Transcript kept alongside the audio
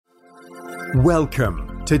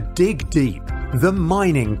Welcome to Dig Deep, the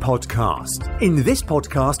mining podcast. In this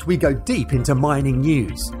podcast, we go deep into mining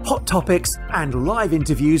news, hot topics, and live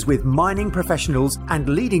interviews with mining professionals and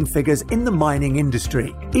leading figures in the mining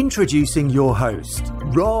industry. Introducing your host,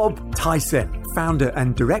 Rob Tyson, founder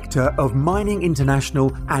and director of Mining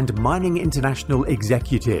International and Mining International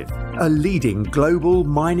Executive, a leading global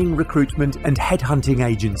mining recruitment and headhunting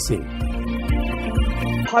agency.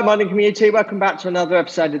 Hi, mining community. Welcome back to another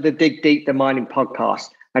episode of the Dig Deep, the mining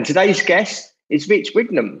podcast. And today's guest is Rich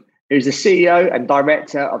Wignham, who's the CEO and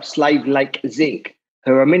director of Slave Lake Zinc,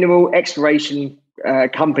 who are a mineral exploration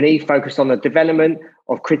company focused on the development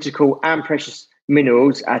of critical and precious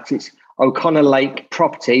minerals at its O'Connor Lake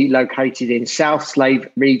property located in South Slave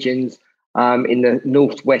regions in the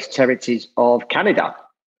Northwest Territories of Canada.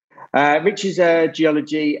 Rich has a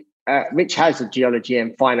geology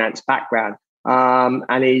and finance background.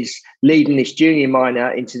 And is leading this junior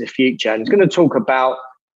miner into the future. And he's going to talk about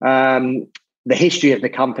the history of the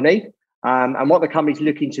company and what the company's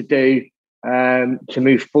looking to do to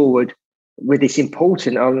move forward with this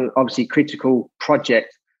important, obviously critical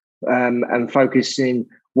project and focusing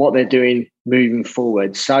what they're doing moving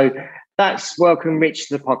forward. So that's welcome, Rich,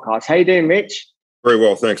 to the podcast. How you doing, Rich? Very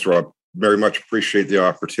well, thanks, Rob. Very much appreciate the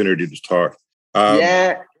opportunity to talk.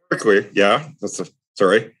 Quickly,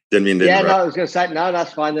 sorry. Didn't mean to interrupt. I was going to say, no,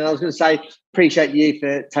 that's fine. And I was going to say, appreciate you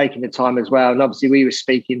for taking the time as well. And obviously we were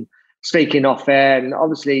speaking off air, and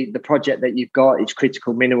obviously the project that you've got is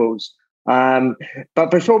critical minerals.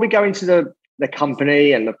 But before we go into the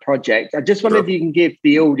company and the project, I just wondered if you can give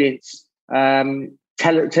the audience, tell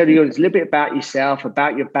the audience a little bit about yourself,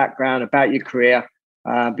 about your background, about your career,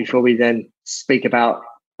 before we then speak about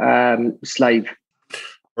Slave.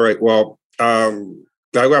 All right. Well,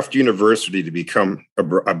 I left university to become a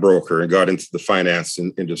broker and got into the finance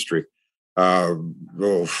industry. Back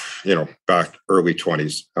early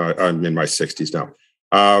 20s. I'm in my 60s now.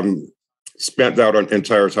 Spent that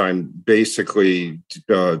entire time basically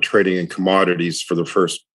trading in commodities for the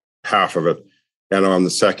first half of it. And on the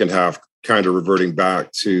second half, kind of reverting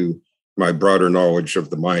back to my broader knowledge of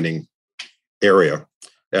the mining area.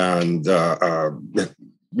 And,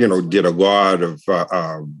 did a lot of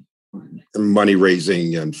money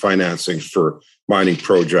raising and financing for mining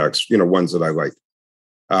projects, ones that I like.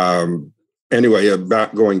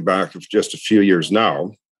 Going back just a few years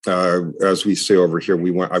now, as we say over here,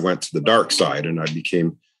 I went to the dark side and I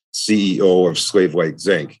became CEO of Slave Lake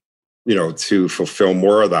Zinc, to fulfill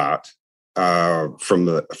more of that from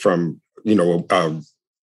the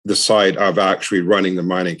side of actually running the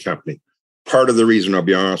mining company. Part of the reason, I'll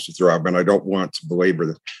be honest with you, Rob, and I don't want to belabor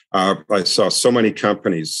this, I saw so many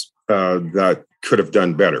companies that could have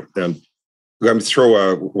done better. And let me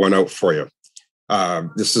throw one out for you.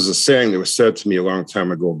 This is a saying that was said to me a long time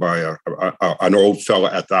ago by an old fella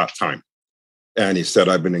at that time. And he said,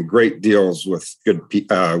 I've been in great deals with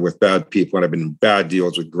with bad people, and I've been in bad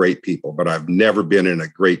deals with great people, but I've never been in a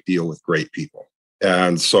great deal with great people.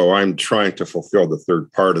 And so I'm trying to fulfill the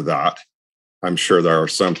third part of that. I'm sure there are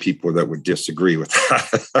some people that would disagree with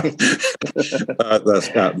that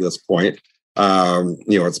at this point.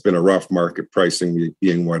 It's been a rough market, pricing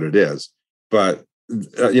being what it is. But,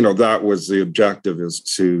 that was the objective, is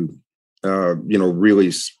to,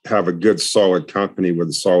 really have a good, solid company with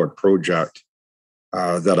a solid project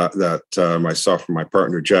that myself and my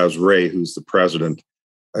partner, Jazz Ray, who's the president,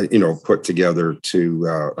 put together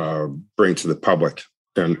to bring to the public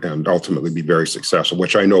and ultimately be very successful,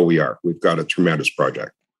 which I know we are. We've got a tremendous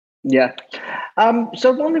project. Yeah.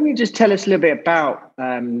 So why don't you just tell us a little bit about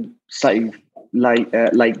Slave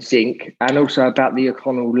Lake Zinc, and also about the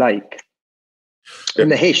O'Connor Lake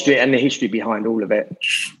and the history behind all of it.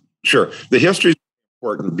 Sure. The history is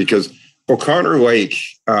important because O'Connor Lake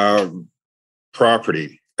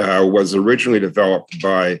property was originally developed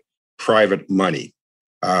by private money,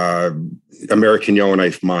 American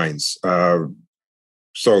Yellowknife Mines.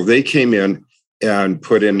 So they came in and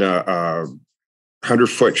put in a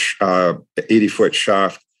 100-foot, 80-foot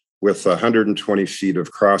shaft with 120 feet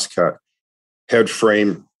of crosscut, head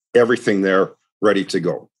frame, everything there ready to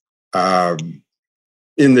go.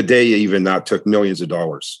 In the day, even that took millions of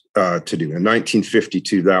dollars to do. In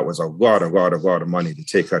 1952, that was a lot of money to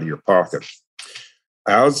take out of your pocket.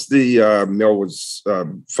 As the mill was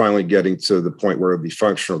finally getting to the point where it would be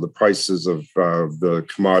functional, the prices of the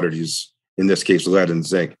commodities, in this case, lead and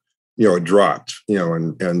zinc, it dropped,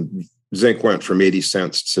 and zinc went from 80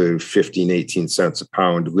 cents to 15, 18 cents a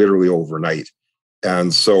pound, literally overnight.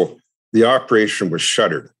 And so the operation was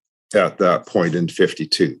shuttered at that point in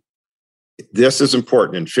 52. This is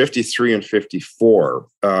important. In 53 and 54,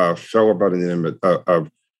 a fellow by the name of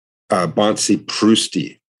Bonsi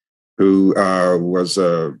Prousti, who was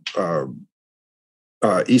a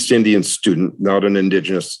East Indian student, not an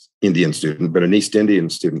indigenous Indian student, but an East Indian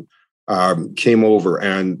student, came over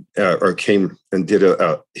and did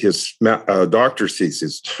his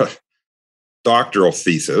doctoral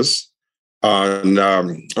thesis on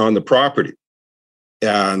the property.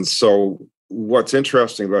 And so what's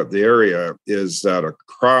interesting about the area is that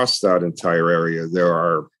across that entire area, there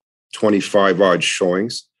are 25 odd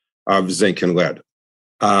showings of zinc and lead.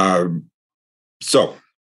 So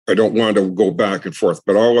I don't want to go back and forth,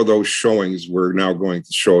 but all of those showings we're now going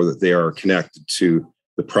to show that they are connected to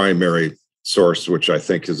the primary source, which I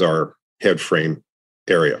think is our head frame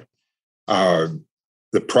area.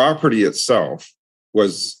 The property itself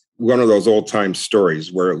was one of those old time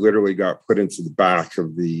stories where it literally got put into the back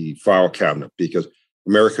of the file cabinet because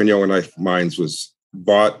American Yellowknife Mines was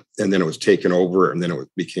bought and then it was taken over and then it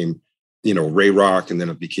became, Ray Rock, and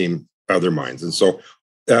then it became other mines. And so,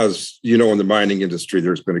 as you know, in the mining industry,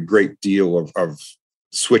 there's been a great deal of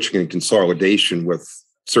switching and consolidation with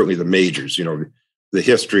certainly the majors. The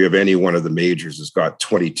history of any one of the majors has got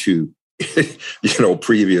 22,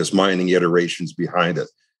 previous mining iterations behind it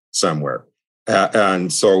somewhere.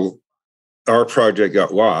 And so our project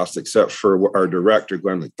got lost, except for our director,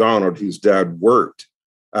 Glenn McDonald, whose dad worked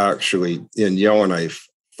actually in Yellowknife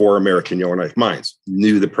for American Yellowknife Mines,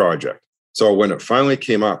 knew the project. So when it finally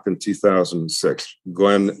came up in 2006,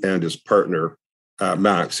 Glenn and his partner,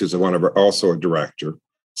 Max, who's also a director,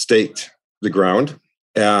 staked the ground.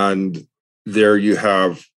 And there you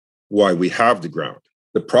have why we have the ground.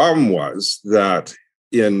 The problem was that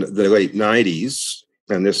in the late 90s,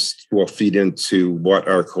 and this will feed into what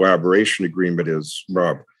our collaboration agreement is,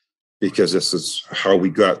 Rob, because this is how we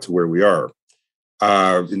got to where we are.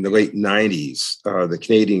 In the late 90s, the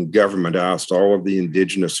Canadian government asked all of the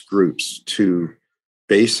Indigenous groups to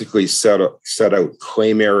basically set out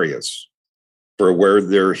claim areas for where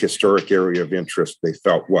their historic area of interest they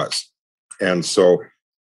felt was. And so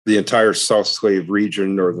the entire South Slave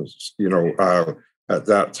region, at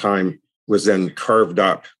that time, was then carved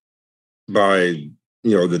up by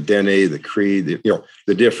the Dene, the Cree,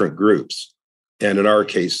 the different groups. And in our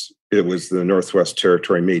case, it was the Northwest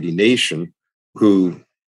Territory Métis Nation who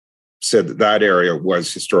said that area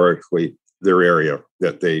was historically their area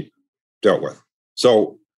that they dealt with.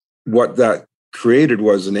 So what that created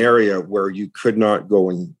was an area where you could not go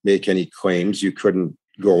and make any claims. You couldn't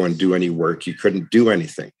go and do any work. You couldn't do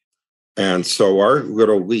anything. And so our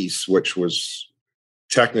little lease, which was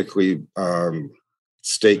technically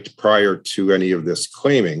staked prior to any of this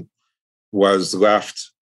claiming, was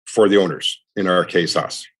left for the owners, in our case,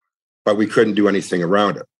 us. But we couldn't do anything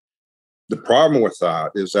around it. The problem with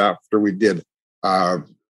that is after we did a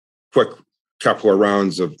quick couple of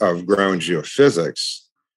rounds of ground geophysics,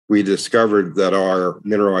 we discovered that our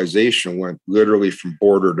mineralization went literally from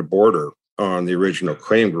border to border on the original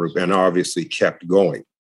claim group and obviously kept going.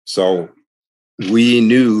 So we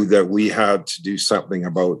knew that we had to do something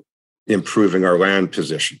about improving our land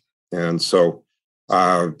position. And so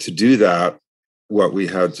to do that, what we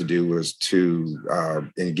had to do was to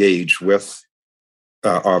engage with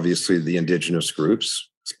obviously the Indigenous groups,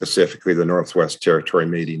 specifically the Northwest Territory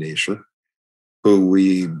Métis Nation, who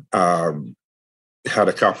we had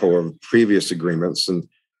a couple of previous agreements and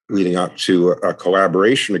leading up to a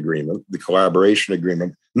collaboration agreement. The collaboration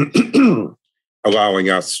agreement allowing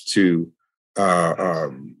us to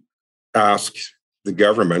ask the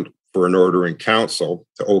government for an order in council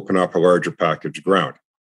to open up a larger package of ground.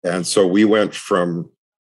 And so we went from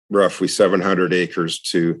roughly 700 acres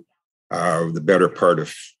to the better part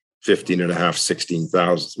of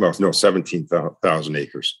 17,000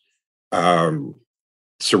 acres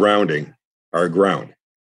surrounding our ground.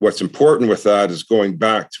 What's important with that is going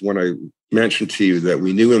back to when I mentioned to you that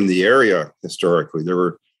we knew in the area historically, there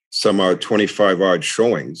were some 25 odd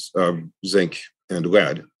showings of zinc and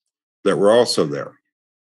lead that were also there.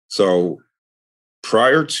 So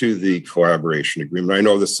prior to the collaboration agreement, I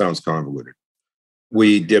know this sounds convoluted,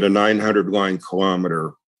 we did a 900 line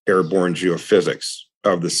kilometer airborne geophysics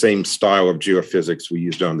of the same style of geophysics we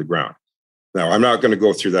used on the ground. Now, I'm not going to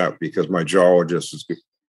go through that because my geologist is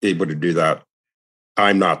able to do that.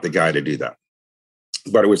 I'm not the guy to do that.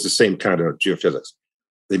 But it was the same kind of geophysics.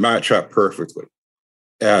 They match up perfectly.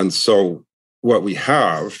 And so what we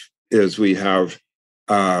have is we have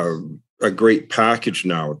a great package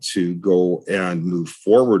now to go and move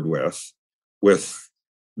forward with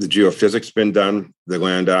the geophysics been done, the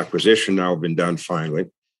land acquisition now been done finally,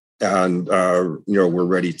 and we're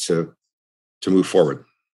ready to move forward.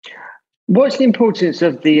 What's the importance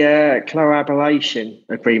of the collaboration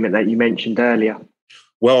agreement that you mentioned earlier?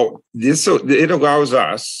 Well, it allows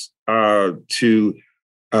us to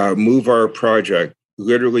move our project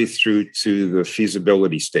literally through to the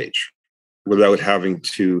feasibility stage without having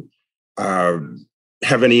to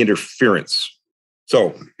have any interference.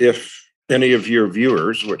 So if any of your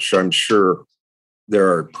viewers, which I'm sure there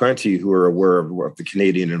are plenty who are aware of what the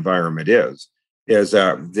Canadian environment is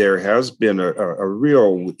that there has been a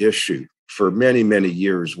real issue for many, many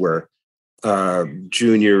years where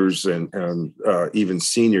juniors and even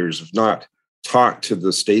seniors have not talked to the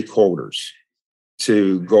stakeholders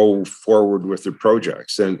to go forward with their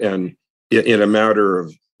projects. And in a matter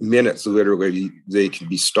of minutes, literally, they can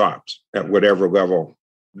be stopped at whatever level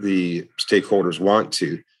the stakeholders want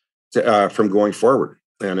to from going forward.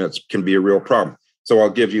 And it can be a real problem. So I'll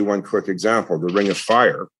give you one quick example. The Ring of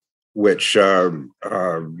Fire, which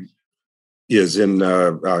is in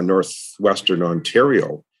northwestern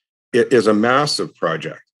Ontario, it is a massive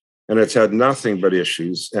project. And it's had nothing but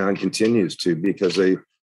issues and continues to, because they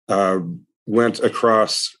went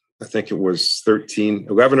across, I think it was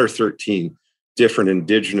 11 or 13 different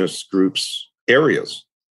Indigenous groups areas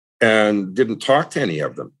and didn't talk to any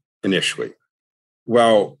of them initially.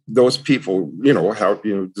 Well, those people,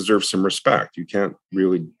 deserve some respect. You can't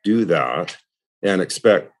really do that and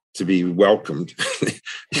expect to be welcomed,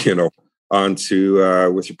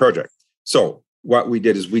 onto with your project. So what we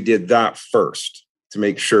did is we did that first to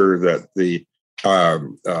make sure that the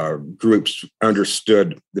groups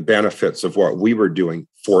understood the benefits of what we were doing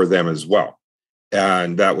for them as well.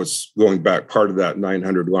 And that was going back part of that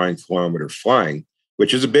 900 line kilometer flying,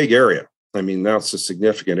 which is a big area. I mean, that's a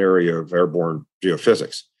significant area of airborne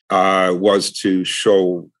geophysics, was to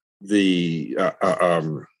show the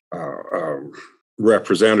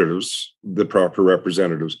representatives, the proper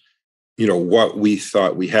representatives, what we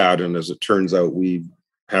thought we had. And as it turns out, we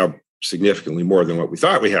have significantly more than what we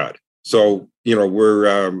thought we had. So,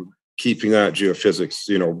 we're keeping that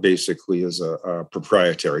geophysics, basically as a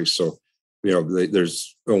proprietary. So,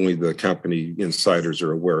 there's only the company insiders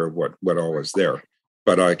are aware of what all is there.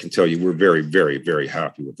 But I can tell you, we're very, very, very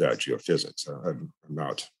happy with that geophysics. I'm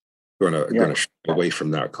not going to shy away from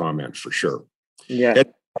that comment for sure. Yeah.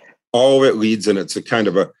 And all of it leads, and it's a kind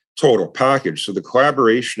of a total package. So the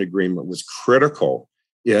collaboration agreement was critical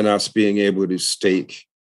in us being able to stake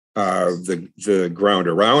the ground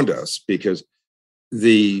around us, because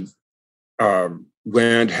the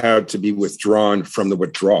land had to be withdrawn from the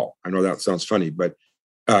withdrawal. I know that sounds funny, but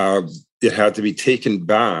it had to be taken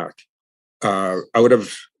back out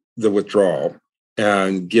of the withdrawal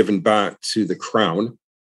and given back to the Crown,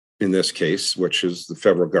 in this case, which is the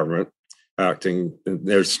federal government acting.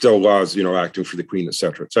 There's still laws, acting for the Queen, et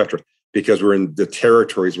cetera, because we're in the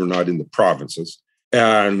territories, we're not in the provinces,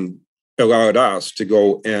 and allowed us to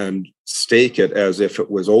go and stake it as if it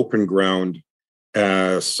was open ground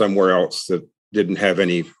somewhere else that didn't have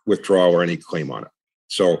any withdrawal or any claim on it.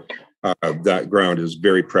 So that ground is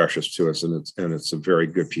very precious to us, and it's a very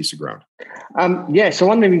good piece of ground. So I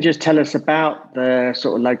wonder if you just tell us about the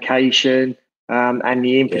sort of location and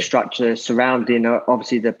the infrastructure surrounding,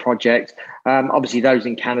 obviously, the project. Obviously, those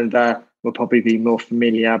in Canada will probably be more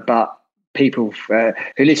familiar, but people who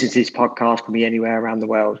listen to this podcast can be anywhere around the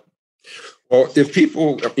world. Well, if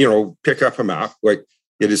people, pick up a map, like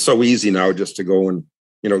it is so easy now just to go and,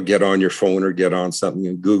 get on your phone or get on something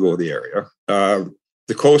and Google the area.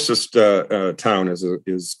 The closest town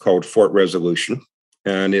is called Fort Resolution,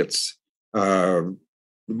 and it's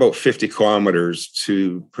about 50 kilometers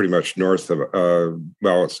to pretty much north of,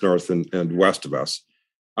 it's north and west of us.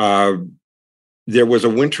 There was a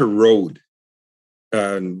winter road,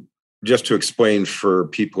 and just to explain for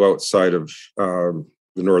people outside of the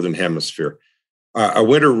Northern Hemisphere, a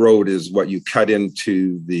winter road is what you cut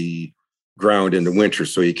into the ground in the winter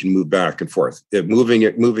so you can move back and forth.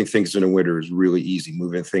 Moving things in the winter is really easy.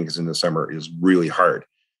 Moving things in the summer is really hard,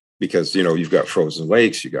 because you've got frozen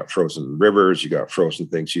lakes, you got frozen rivers, you got frozen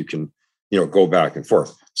things. You can go back and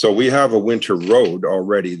forth. So we have a winter road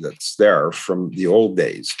already that's there from the old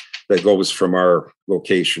days that goes from our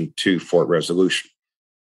location to Fort Resolution.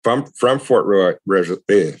 From Fort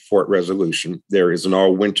Resolution, there is an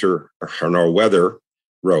all-weather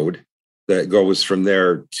road that goes from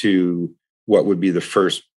there to what would be the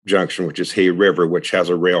first junction, which is Hay River, which has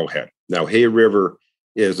a railhead. Now, Hay River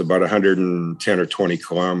is about 110 or 20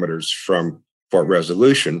 kilometers from Fort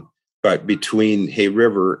Resolution, but between Hay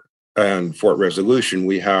River and Fort Resolution,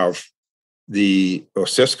 we have the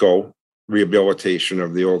Osisko rehabilitation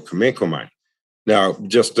of the old Cominco mine. Now,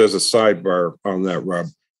 just as a sidebar on that, Rob,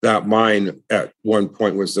 that mine at one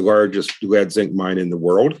point was the largest lead zinc mine in the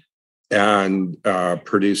world, and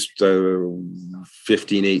produced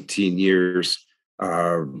 15, 18 years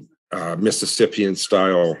Mississippian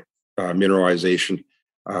style mineralization.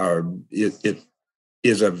 It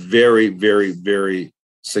is a very, very, very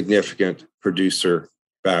significant producer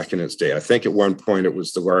back in its day. I think at one point it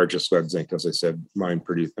was the largest lead zinc, as I said,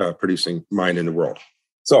 producing mine in the world.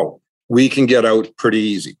 So we can get out pretty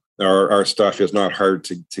easy. Our stuff is not hard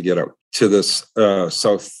to get out. To this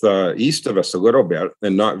southeast of us a little bit,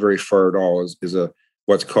 and not very far at all, is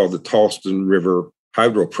what's called the Tolston River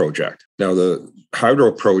Hydro Project. Now, the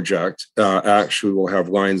Hydro Project actually will have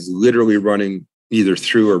lines literally running either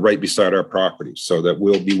through or right beside our property, so that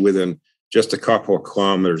we'll be within just a couple of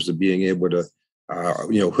kilometers of being able to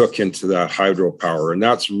hook into that hydropower. And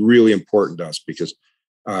that's really important to us because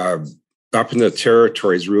up in the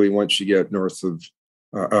territories, really, once you get north of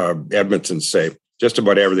Edmonton, say, just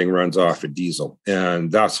about everything runs off of diesel.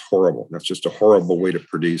 And that's horrible. That's just a horrible way to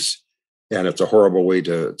produce. And it's a horrible way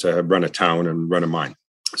to run a town and run a mine.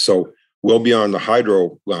 So we'll be on the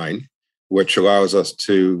hydro line, which allows us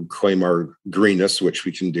to claim our greenness, which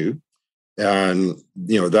we can do. And,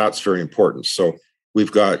 that's very important. So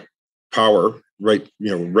we've got power right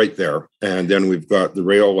there. And then we've got the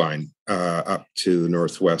rail line up to the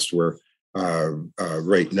northwest where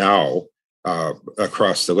right now,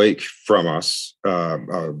 across the lake from us,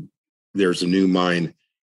 there's a new mine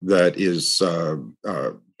that is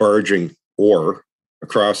barging ore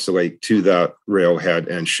across the lake to that railhead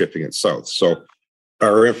and shipping it south. So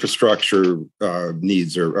our infrastructure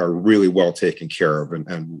needs are really well taken care of,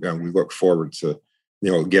 and we look forward to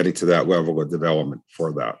getting to that level of development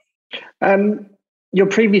for that. Your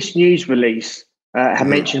previous news release had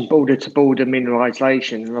mentioned border-to-border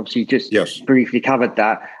mineralization, and obviously just briefly covered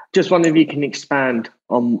that. Just wondering if you can expand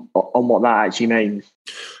on what that actually means.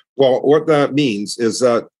 Well, what that means is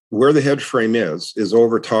that where the head frame is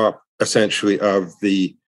over top, essentially, of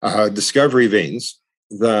the discovery veins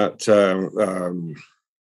that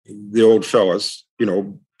the old fellas,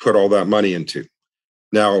 put all that money into.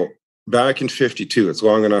 Now, back in 52, it's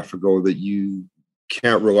long enough ago that you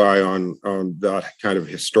can't rely on that kind of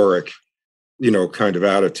historic, kind of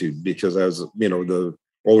attitude, because as the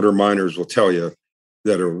older miners will tell you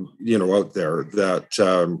that are out there, that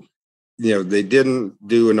they didn't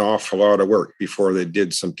do an awful lot of work before they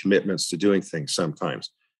did some commitments to doing things sometimes.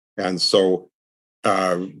 And so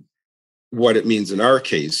what it means in our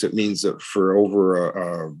case, it means that for over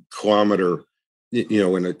a kilometer,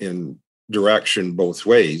 in direction both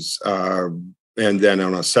ways, and then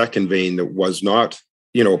on a second vein that was not,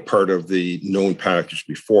 part of the known package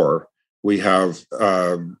before, we have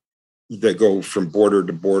that go from border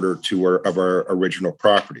to border to our original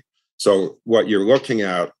property. So what you're looking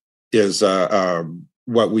at is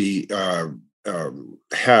what we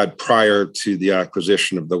had prior to the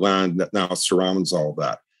acquisition of the land that now surrounds all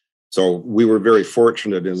that. So we were very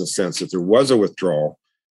fortunate in the sense that there was a withdrawal,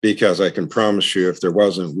 because I can promise you, if there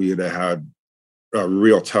wasn't, we would have had a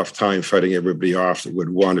real tough time fighting everybody off that would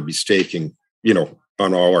want to be staking,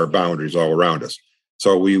 on all our boundaries all around us.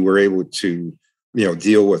 So we were able to,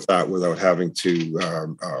 deal with that without having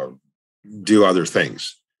to do other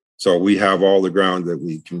things. So we have all the ground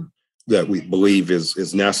that we believe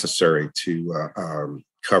is necessary to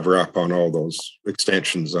cover up on all those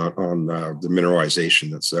extensions on the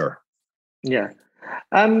mineralization that's there. Yeah.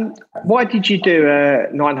 Why did you do a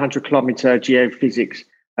 900-kilometer geophysics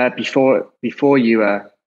before you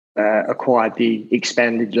acquired the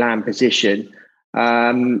expanded land position?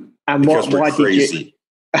 And why did you?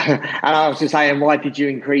 And I was just saying, why did you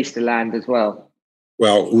increase the land as well?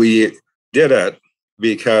 Well, we did it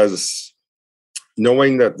because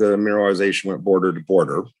knowing that the mineralization went border to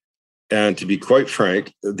border, and to be quite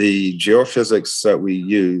frank, the geophysics that we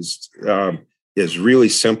used is really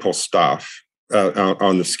simple stuff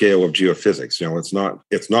on the scale of geophysics.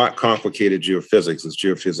 It's not complicated geophysics as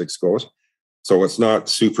geophysics goes. So it's not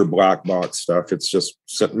super black box stuff. It's just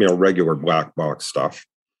regular black box stuff.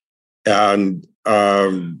 And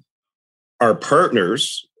our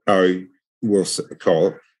partners, I will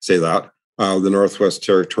say that the Northwest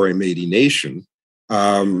Territory Métis Nation.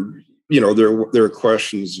 There are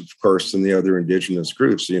questions, of course, in the other Indigenous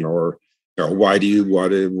groups. Why do you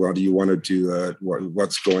want to do that?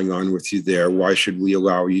 What's going on with you there? Why should we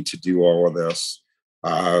allow you to do all of this?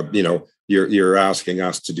 You're asking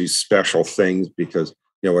us to do special things because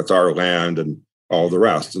it's our land and all the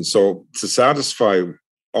rest. And so to satisfy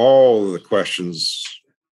all of the questions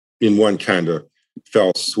in one kind of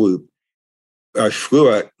fell swoop, I flew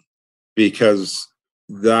it because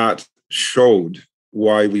that showed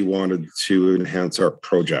why we wanted to enhance our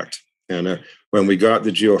project. And when we got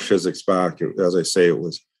the geophysics back, as I say, it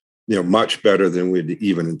was much better than we'd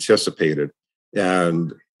even anticipated.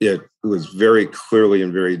 And it was very clearly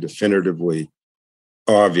and very definitively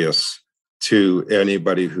obvious to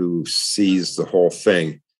anybody who sees the whole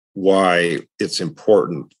thing why it's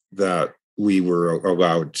important that we were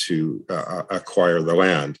allowed to acquire the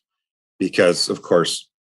land. Because, of course,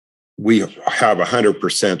 we have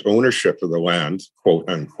 100% ownership of the land, quote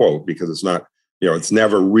unquote, because it's not, it's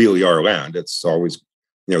never really our land. It's always,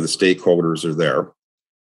 the stakeholders are there.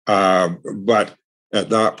 But at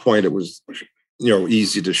that point, it was,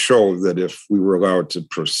 easy to show that if we were allowed to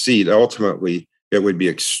proceed, ultimately, it would be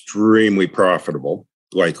extremely profitable,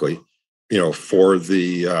 likely, for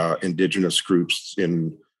the indigenous groups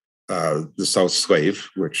in the South Slave,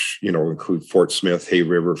 which, include Fort Smith, Hay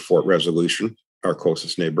River, Fort Resolution, our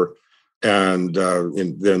closest neighbor, and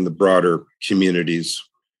then the broader communities,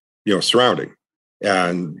 surrounding.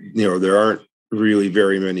 And, there aren't really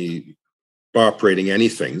very many operating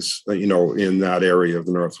anythings, in that area of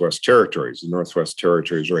the Northwest Territories. The Northwest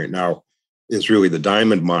Territories right now is really the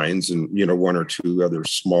diamond mines and, one or two other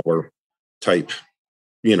smaller type,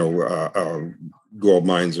 gold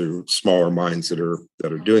mines or smaller mines that are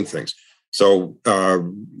doing things. So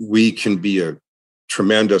we can be a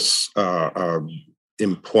tremendous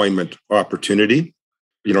employment opportunity,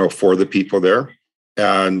 for the people there.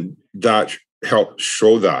 And that helped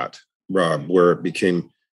show that, Rob, where it became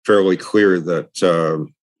fairly clear that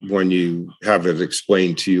when you have it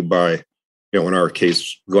explained to you by, in our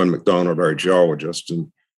case, Glenn McDonald, our geologist,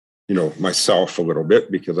 and, myself a little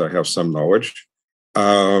bit because I have some knowledge,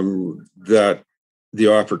 that the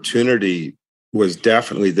opportunity was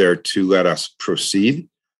definitely there to let us proceed.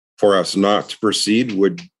 For us not to proceed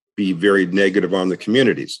would be very negative on the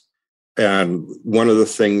communities. And one of the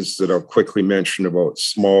things that I'll quickly mention about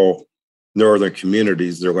small northern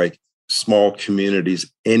communities, they're like small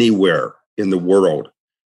communities anywhere in the world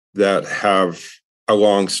that have a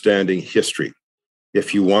long-standing history.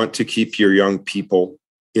 If you want to keep your young people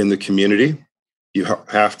in the community, you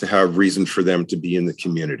have to have reason for them to be in the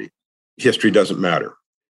community. History doesn't matter.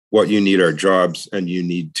 What you need are jobs, and you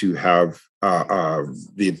need to have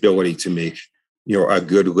the ability to make, a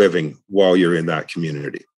good living while you're in that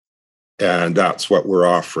community. And that's what we're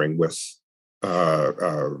offering with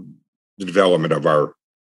the development of our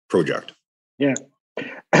project. Yeah.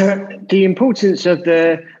 The importance of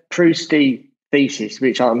the Prousty thesis,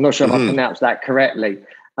 which I'm not sure if I pronounced that correctly,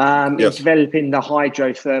 is developing the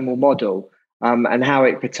hydrothermal model and how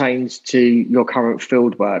it pertains to your current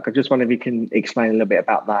field work. I just wonder if you can explain a little bit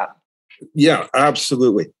about that. Yeah,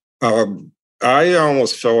 absolutely. I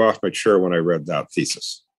almost fell off my chair when I read that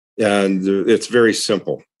thesis. And it's very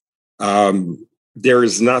simple. There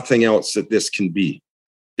is nothing else that this can be.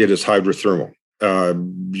 It is hydrothermal.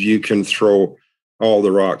 You can throw all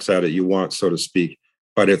the rocks at it you want, so to speak,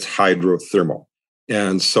 but it's hydrothermal.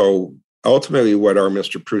 And so ultimately what our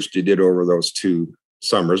Mr. Prousty did over those 2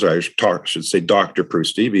 summers, I should say Dr.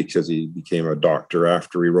 Prousty, because he became a doctor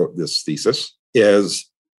after he wrote this thesis, is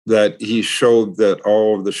that he showed that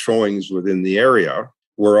all of the showings within the area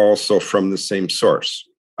were also from the same source.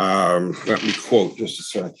 Let me quote just a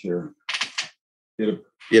sec here.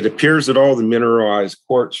 It appears that all the mineralized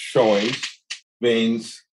quartz showings,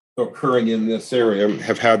 veins occurring in this area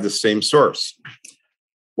have had the same source.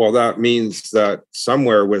 Well, that means that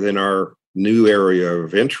somewhere within our new area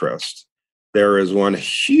of interest, there is one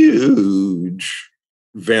huge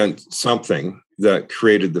vent, something that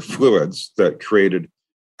created the fluids that created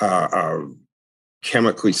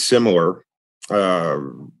chemically similar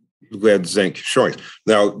lead zinc showings.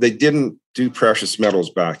 Now, they didn't do precious metals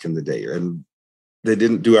back in the day, and they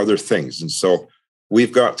didn't do other things. And so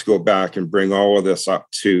we've got to go back and bring all of this up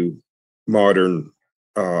to modern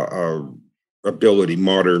ability,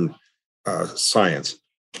 modern science.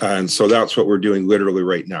 And so that's what we're doing literally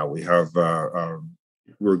right now. We have,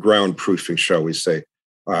 we're ground proofing, shall we say,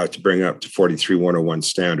 to bring up to 43101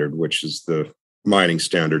 standard, which is the mining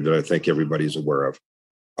standard that I think everybody's aware of,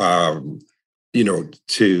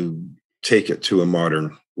 to take it to a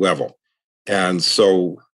modern level. And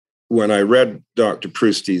so when I read Dr.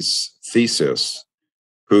 Prousty's thesis,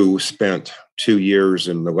 who spent 2 years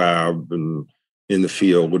in the lab and in the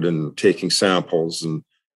field and taking samples and,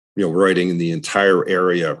 writing the entire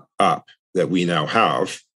area up that we now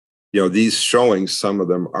have, these showings, some of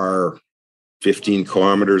them are 15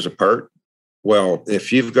 kilometers apart. Well,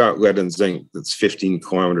 if you've got lead and zinc that's 15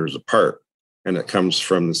 kilometers apart and it comes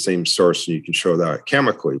from the same source and you can show that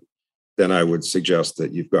chemically, then I would suggest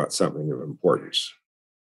that you've got something of importance.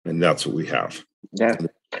 And that's what we have. Yeah.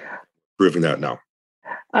 Proving that now.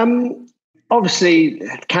 Obviously,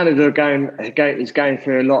 Canada is going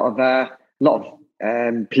through a lot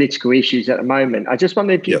of political issues at the moment. I just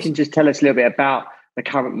wonder if you can just tell us a little bit about the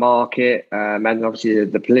current market and obviously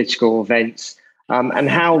the political events and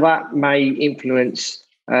how that may influence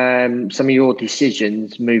some of your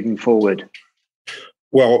decisions moving forward?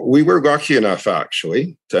 Well, we were lucky enough,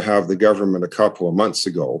 actually, to have the government a couple of months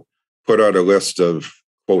ago put out a list of,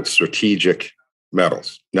 quote, strategic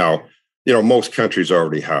metals. Now, most countries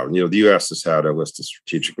already have. The U.S. has had a list of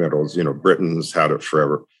strategic metals. Britain's had it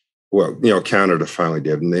forever. Well, Canada finally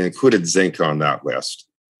did, and they included zinc on that list.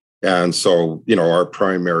 And so, our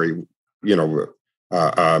primary, metal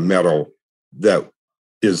that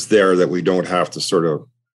is there that we don't have to sort of,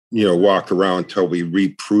 walk around until we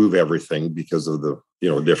reprove everything because of the,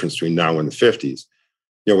 difference between now and the 50s,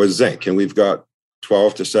 is zinc. And we've got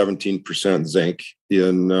 12 to 17% zinc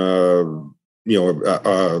in,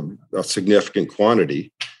 a significant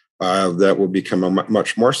quantity that will become a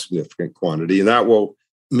much more significant quantity. And that will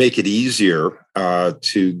make it easier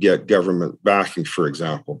to get government backing, for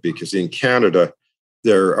example, because in Canada,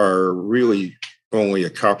 there are really only a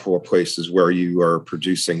couple of places where you are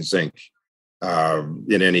producing zinc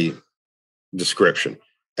in any description,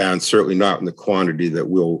 and certainly not in the quantity that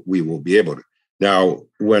we will be able to. Now,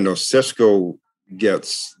 when Osisko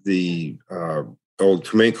gets the old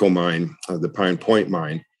Cominco mine, the Pine Point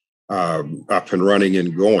mine, up and running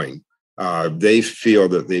and going, they feel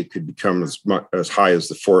that they could become as high as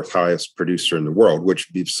the fourth highest producer in the world, which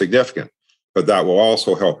would be significant. But that will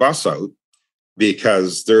also help us out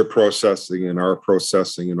because their processing and our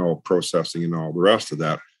processing and all the rest of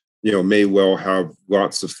that, may well have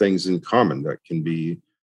lots of things in common that can be,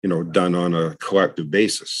 done on a collective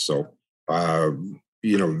basis. So, right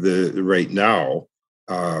now,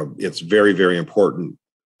 it's very, very important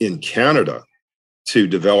in Canada to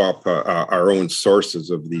develop our own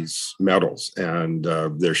sources of these metals. And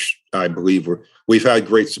I believe we've had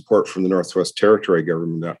great support from the Northwest Territory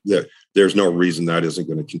government that there's no reason that isn't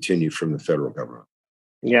going to continue from the federal government.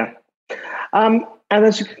 Yeah. And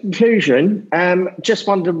as a conclusion, just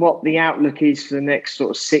wondering what the outlook is for the next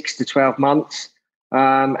sort of 6 to 12 months.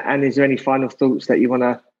 And is there any final thoughts that you want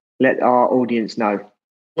to let our audience know?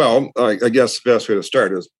 Well, I guess the best way to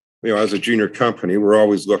start is, as a junior company, we're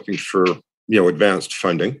always looking for, advanced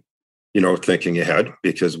funding, thinking ahead,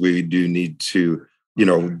 because we do need to,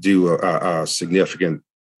 do a significant,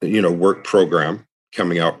 work program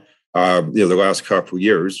coming up. The last couple of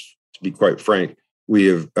years, to be quite frank, we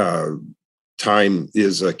have time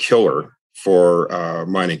is a killer for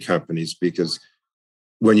mining companies, because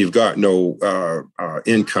when you've got no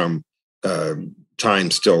income,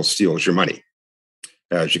 time still steals your money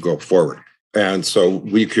as you go forward. And so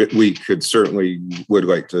we could certainly would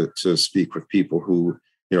like to speak with people who,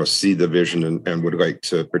 see the vision and would like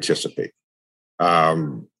to participate.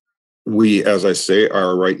 We, as I say,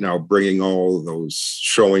 are right now bringing all of those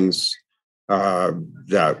showings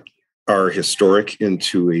that are historic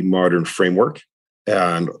into a modern framework.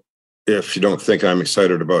 And if you don't think I'm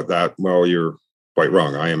excited about that, well, you're quite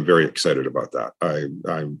wrong. I am very excited about that.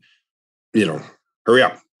 I'm, hurry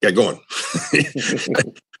up, get going.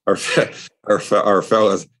 our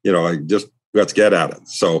fellas, just let's get at it.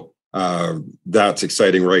 So that's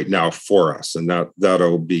exciting right now for us, and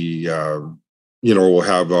that'll be, we'll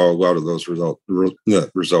have a lot of those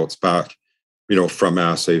results back, from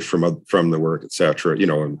assay, from the work, etc.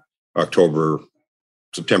 In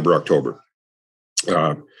September, October,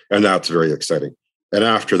 and that's very exciting. And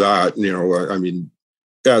after that,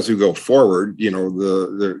 as we go forward,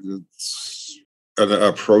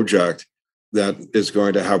 a project that is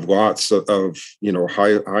going to have lots of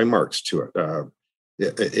high marks to it.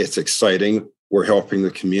 It's exciting. We're helping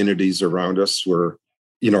the communities around us.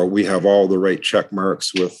 We have all the right check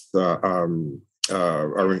marks with our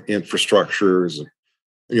infrastructures.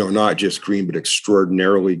 Not just green, but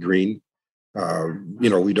extraordinarily green.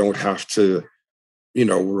 We don't have to,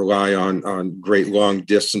 rely on great long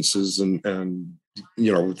distances and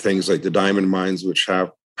things like the diamond mines, which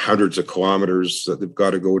have hundreds of kilometers that they've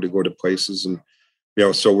got to go to places. And,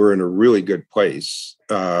 so we're in a really good place,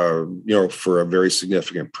 for a very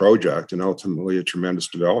significant project and ultimately a tremendous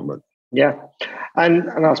development. Yeah. And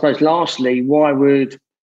I suppose lastly, why would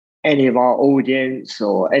any of our audience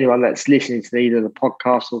or anyone that's listening to either the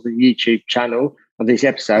podcast or the YouTube channel of this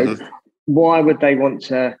episode, why would they want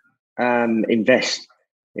to invest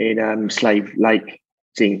in Slave Lake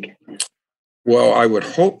Zinc? Well, I would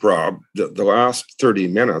hope, Rob, that the last 30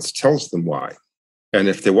 minutes tells them why. And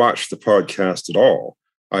if they watch the podcast at all,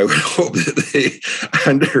 I would hope that they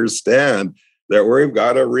understand that we've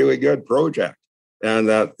got a really good project and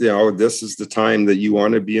that, this is the time that you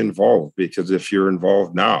want to be involved, because if you're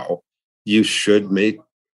involved now, you should make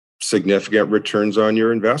significant returns on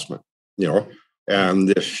your investment,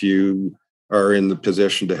 and if you are in the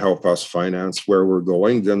position to help us finance where we're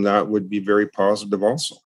going, then that would be very positive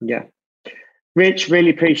also. Yeah. Rich, really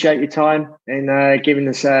appreciate your time and giving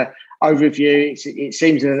us an overview. It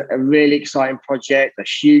seems a really exciting project, a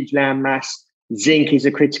huge landmass. Zinc is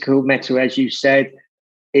a critical metal, as you said.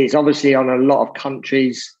 It's obviously on a lot of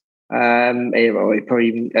countries, a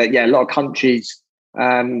lot of countries'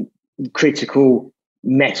 critical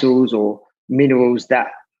metals or minerals that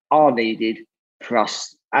are needed for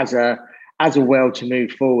us as a world to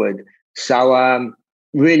move forward. So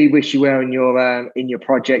really wish you well in your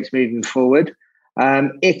projects moving forward.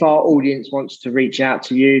 If our audience wants to reach out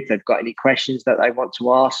to you, if they've got any questions that they want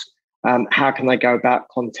to ask, how can they go about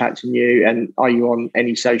contacting you? And are you on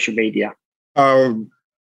any social media? Well,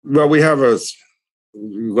 we have a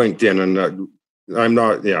LinkedIn, and I'm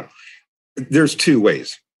not. Yeah, there's two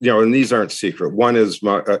ways, and these aren't secret. One is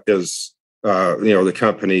the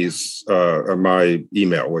company's my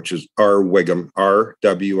email, which is rwigham,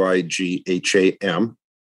 RWIGHAM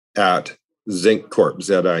at ZincCorp,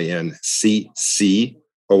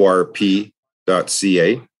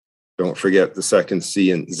 ZincCorp.ca. Don't forget the second C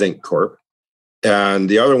in ZincCorp. And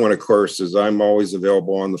the other one, of course, is I'm always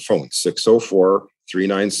available on the phone,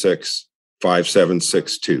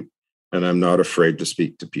 604-396-5762. And I'm not afraid to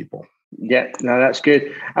speak to people. Yeah, no, that's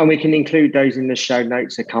good. And we can include those in the show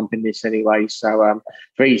notes accompanying this anyway. So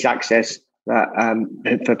for ease access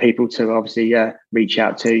for people to obviously reach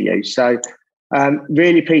out to you. So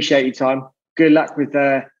really appreciate your time. Good luck with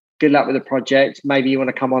the project. Maybe you want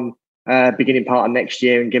to come on beginning part of next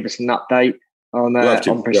year and give us an update on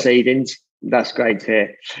proceedings. Yep. That's great to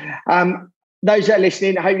hear. Those that are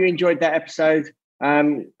listening, I hope you enjoyed that episode.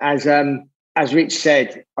 As Rich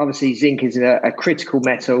said, obviously zinc is a critical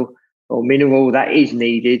metal or mineral that is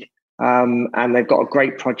needed, and they've got a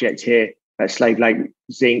great project here at Slave Lake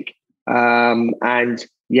Zinc. And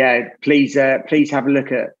yeah, please have a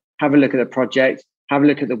look at the project. Have a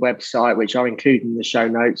look at the website, which I'll include in the show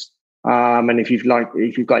notes. And if you've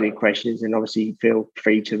got any questions, then obviously feel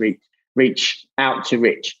free to reach out to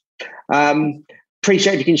Rich.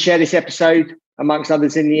 Appreciate you can share this episode amongst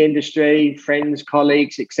others in the industry, friends,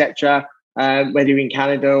 colleagues, etc. Whether you're in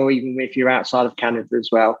Canada or even if you're outside of Canada as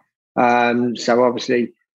well. So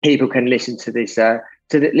obviously people can listen to this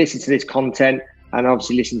content and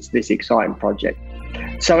obviously listen to this exciting project.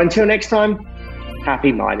 So until next time,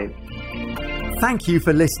 happy mining. Thank you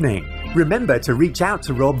for listening. Remember to reach out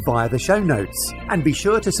to Rob via the show notes and be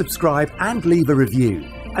sure to subscribe and leave a review.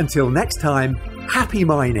 Until next time, happy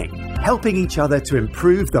mining, helping each other to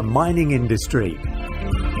improve the mining industry.